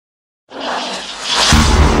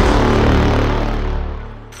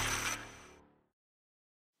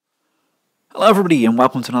Hello everybody and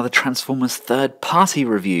welcome to another Transformers third-party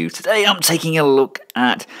review. Today I'm taking a look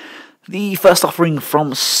at the first offering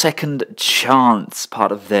from Second Chance,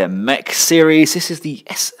 part of their Mech series. This is the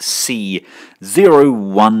SC-01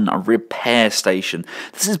 repair station.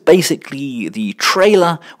 This is basically the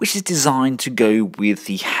trailer which is designed to go with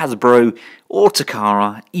the Hasbro or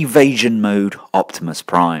Takara Evasion mode Optimus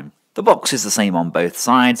Prime. The box is the same on both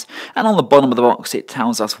sides, and on the bottom of the box it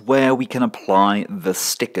tells us where we can apply the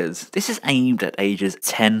stickers. This is aimed at ages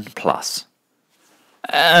 10 plus.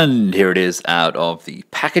 And here it is out of the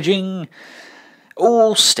packaging,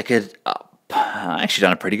 all stickered up. I actually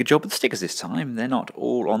done a pretty good job with the stickers this time. They're not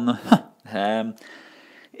all on the...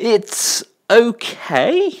 it's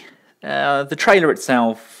okay. The trailer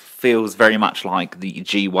itself feels very much like the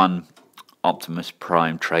G1 Optimus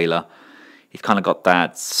Prime trailer. It's kind of got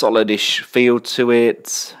that solidish feel to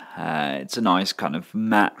it. It's a nice kind of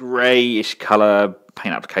matte greyish colour.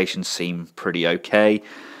 Paint applications seem pretty okay.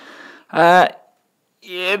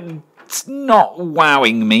 It's not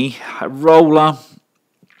wowing me. Roller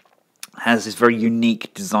has this very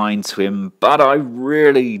unique design to him, but I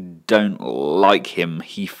really don't like him.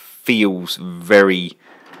 He feels very,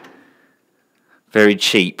 very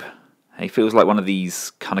cheap. He feels like one of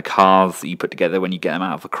these kind of cars that you put together when you get them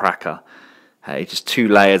out of a cracker. Just two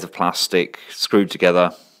layers of plastic screwed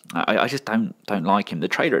together. I just don't like him. The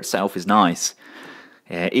trailer itself is nice.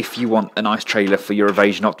 If you want a nice trailer for your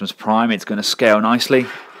Evasion Optimus Prime, it's going to scale nicely.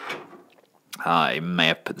 I may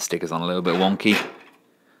have put the stickers on a little bit wonky.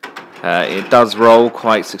 It does roll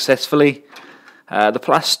quite successfully. The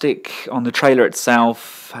plastic on the trailer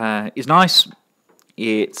itself is nice.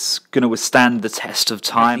 It's going to withstand the test of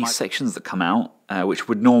time. These sections that come out, which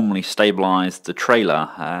would normally stabilise the trailer,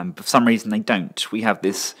 but for some reason they don't. We have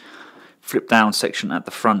this flip down section at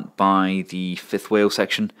the front by the fifth wheel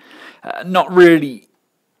section. Not really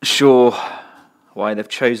sure why they've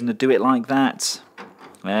chosen to do it like that.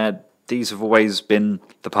 These have always been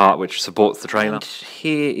the part which supports the trailer. And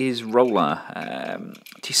here is Roller.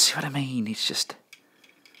 Do you see what I mean? It's just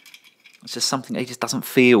something. It just doesn't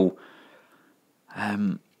feel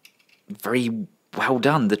very well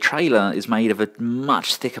done. The trailer is made of a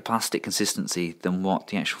much thicker plastic consistency than what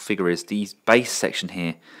the actual figure is. The base section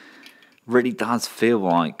here really does feel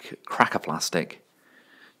like cracker plastic,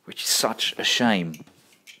 which is such a shame.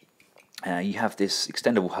 You have this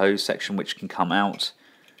extendable hose section which can come out,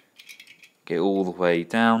 get all the way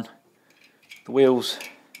down. The wheels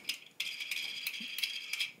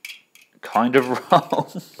kind of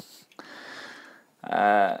roll.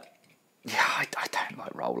 Yeah, I don't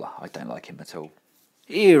like Roller. I don't like him at all.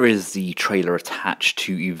 Here is the trailer attached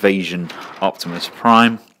to Evasion Optimus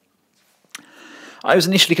Prime. I was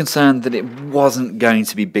initially concerned that it wasn't going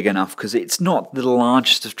to be big enough because it's not the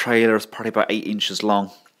largest of trailers, probably about 8 inches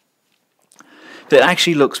long. But it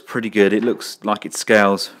actually looks pretty good. It looks like it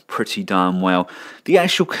scales pretty darn well. The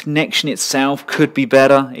actual connection itself could be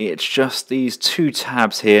better. It's just these two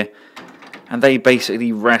tabs here, and they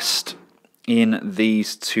basically rest in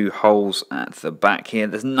these two holes at the back here.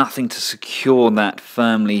 There's nothing to secure that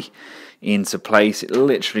firmly into place. It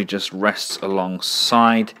literally just rests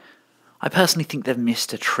alongside. I personally think they've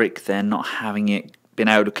missed a trick there, not having it been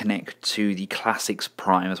able to connect to the Classics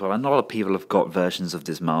Prime as well. And a lot of people have got versions of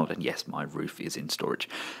this mold, and yes, my roof is in storage.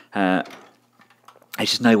 There's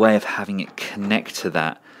just no way of having it connect to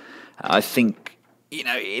that. I think, you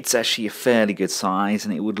know, it's actually a fairly good size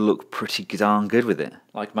and it would look pretty darn good with it.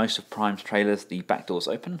 Like most of Prime's trailers, the back door's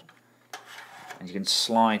open and you can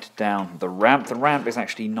slide down the ramp. The ramp is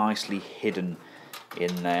actually nicely hidden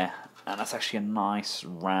in there, and that's actually a nice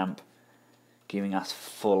ramp giving us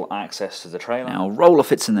full access to the trailer. Now, Roller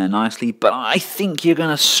fits in there nicely, but I think you're going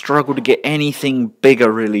to struggle to get anything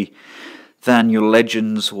bigger really than your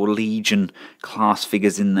Legends or Legion class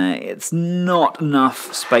figures in there. It's not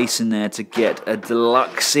enough space in there to get a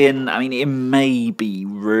deluxe in. I mean, it may be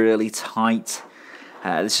really tight.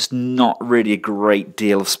 There's just not really a great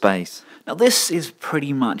deal of space. Now, this is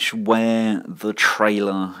pretty much where the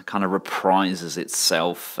trailer kind of reprises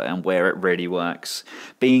itself and where it really works.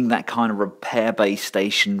 Being that kind of repair base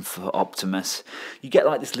station for Optimus, you get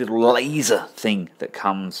like this little laser thing that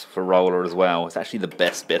comes for Roller as well. It's actually the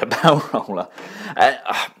best bit about Roller.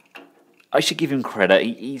 I should give him credit.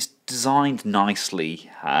 He's designed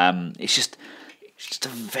nicely. It's just a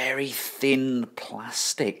very thin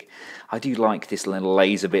plastic. I do like this little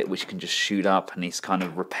laser bit which can just shoot up, and he's kind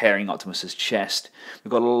of repairing Optimus's chest.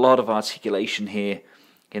 We've got a lot of articulation here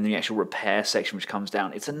in the actual repair section which comes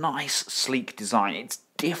down. It's a nice, sleek design. It's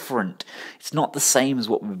different. It's not the same as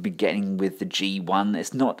what we've been getting with the G1.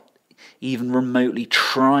 It's not even remotely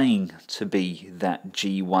trying to be that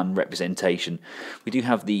G1 representation. We do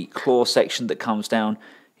have the claw section that comes down.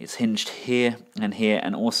 It's hinged here,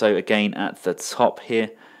 and also again at the top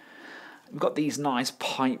here. We've got these nice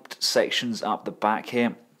piped sections up the back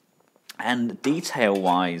here. And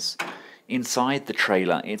detail-wise, inside the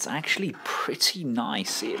trailer, it's actually pretty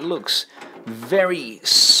nice. It looks very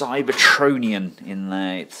Cybertronian in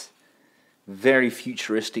there. It's very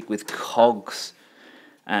futuristic with cogs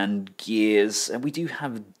and gears. And we do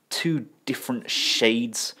have two different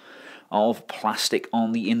shades of plastic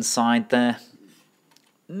on the inside there.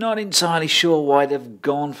 Not entirely sure why they've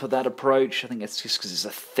gone for that approach. I think it's just because it's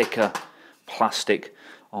a thicker plastic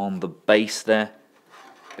on the base there.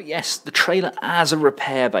 But yes, the trailer as a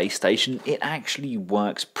repair base station, it actually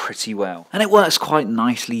works pretty well. And it works quite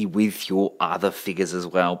nicely with your other figures as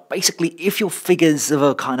well. Basically, if your figures of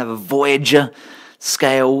a kind of a Voyager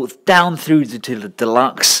scale down through to the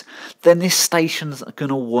deluxe, then this station's going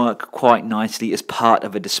to work quite nicely as part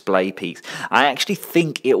of a display piece. I actually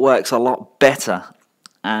think it works a lot better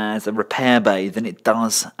as a repair bay than it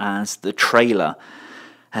does as the trailer.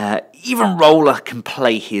 Even Roller can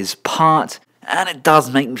play his part, and it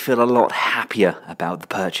does make me feel a lot happier about the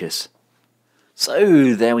purchase.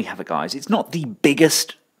 So there we have it, guys. It's not the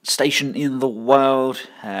biggest station in the world.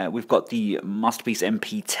 We've got the Masterpiece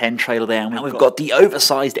MP10 trailer there, and we've got the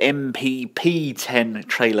oversized MPP10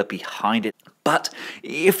 trailer behind it. But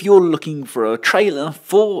if you're looking for a trailer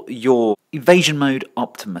for your Evasion mode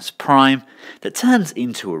Optimus Prime that turns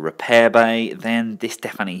into a repair bay, then this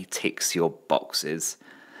definitely ticks your boxes.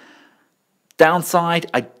 Downside,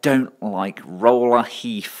 I don't like Roller.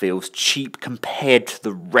 He feels cheap compared to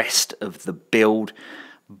the rest of the build.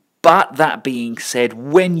 But that being said,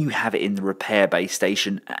 when you have it in the repair bay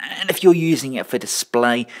station, and if you're using it for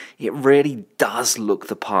display, it really does look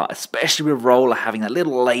the part, especially with Roller having that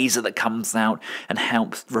little laser that comes out and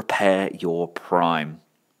helps repair your Prime.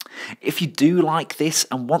 If you do like this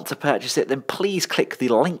and want to purchase it, then please click the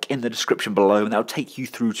link in the description below and that'll take you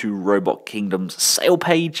through to Robot Kingdom's sale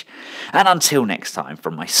page. And until next time,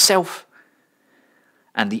 from myself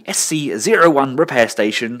and the SC-01 repair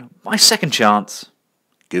station, my second chance,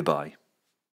 goodbye.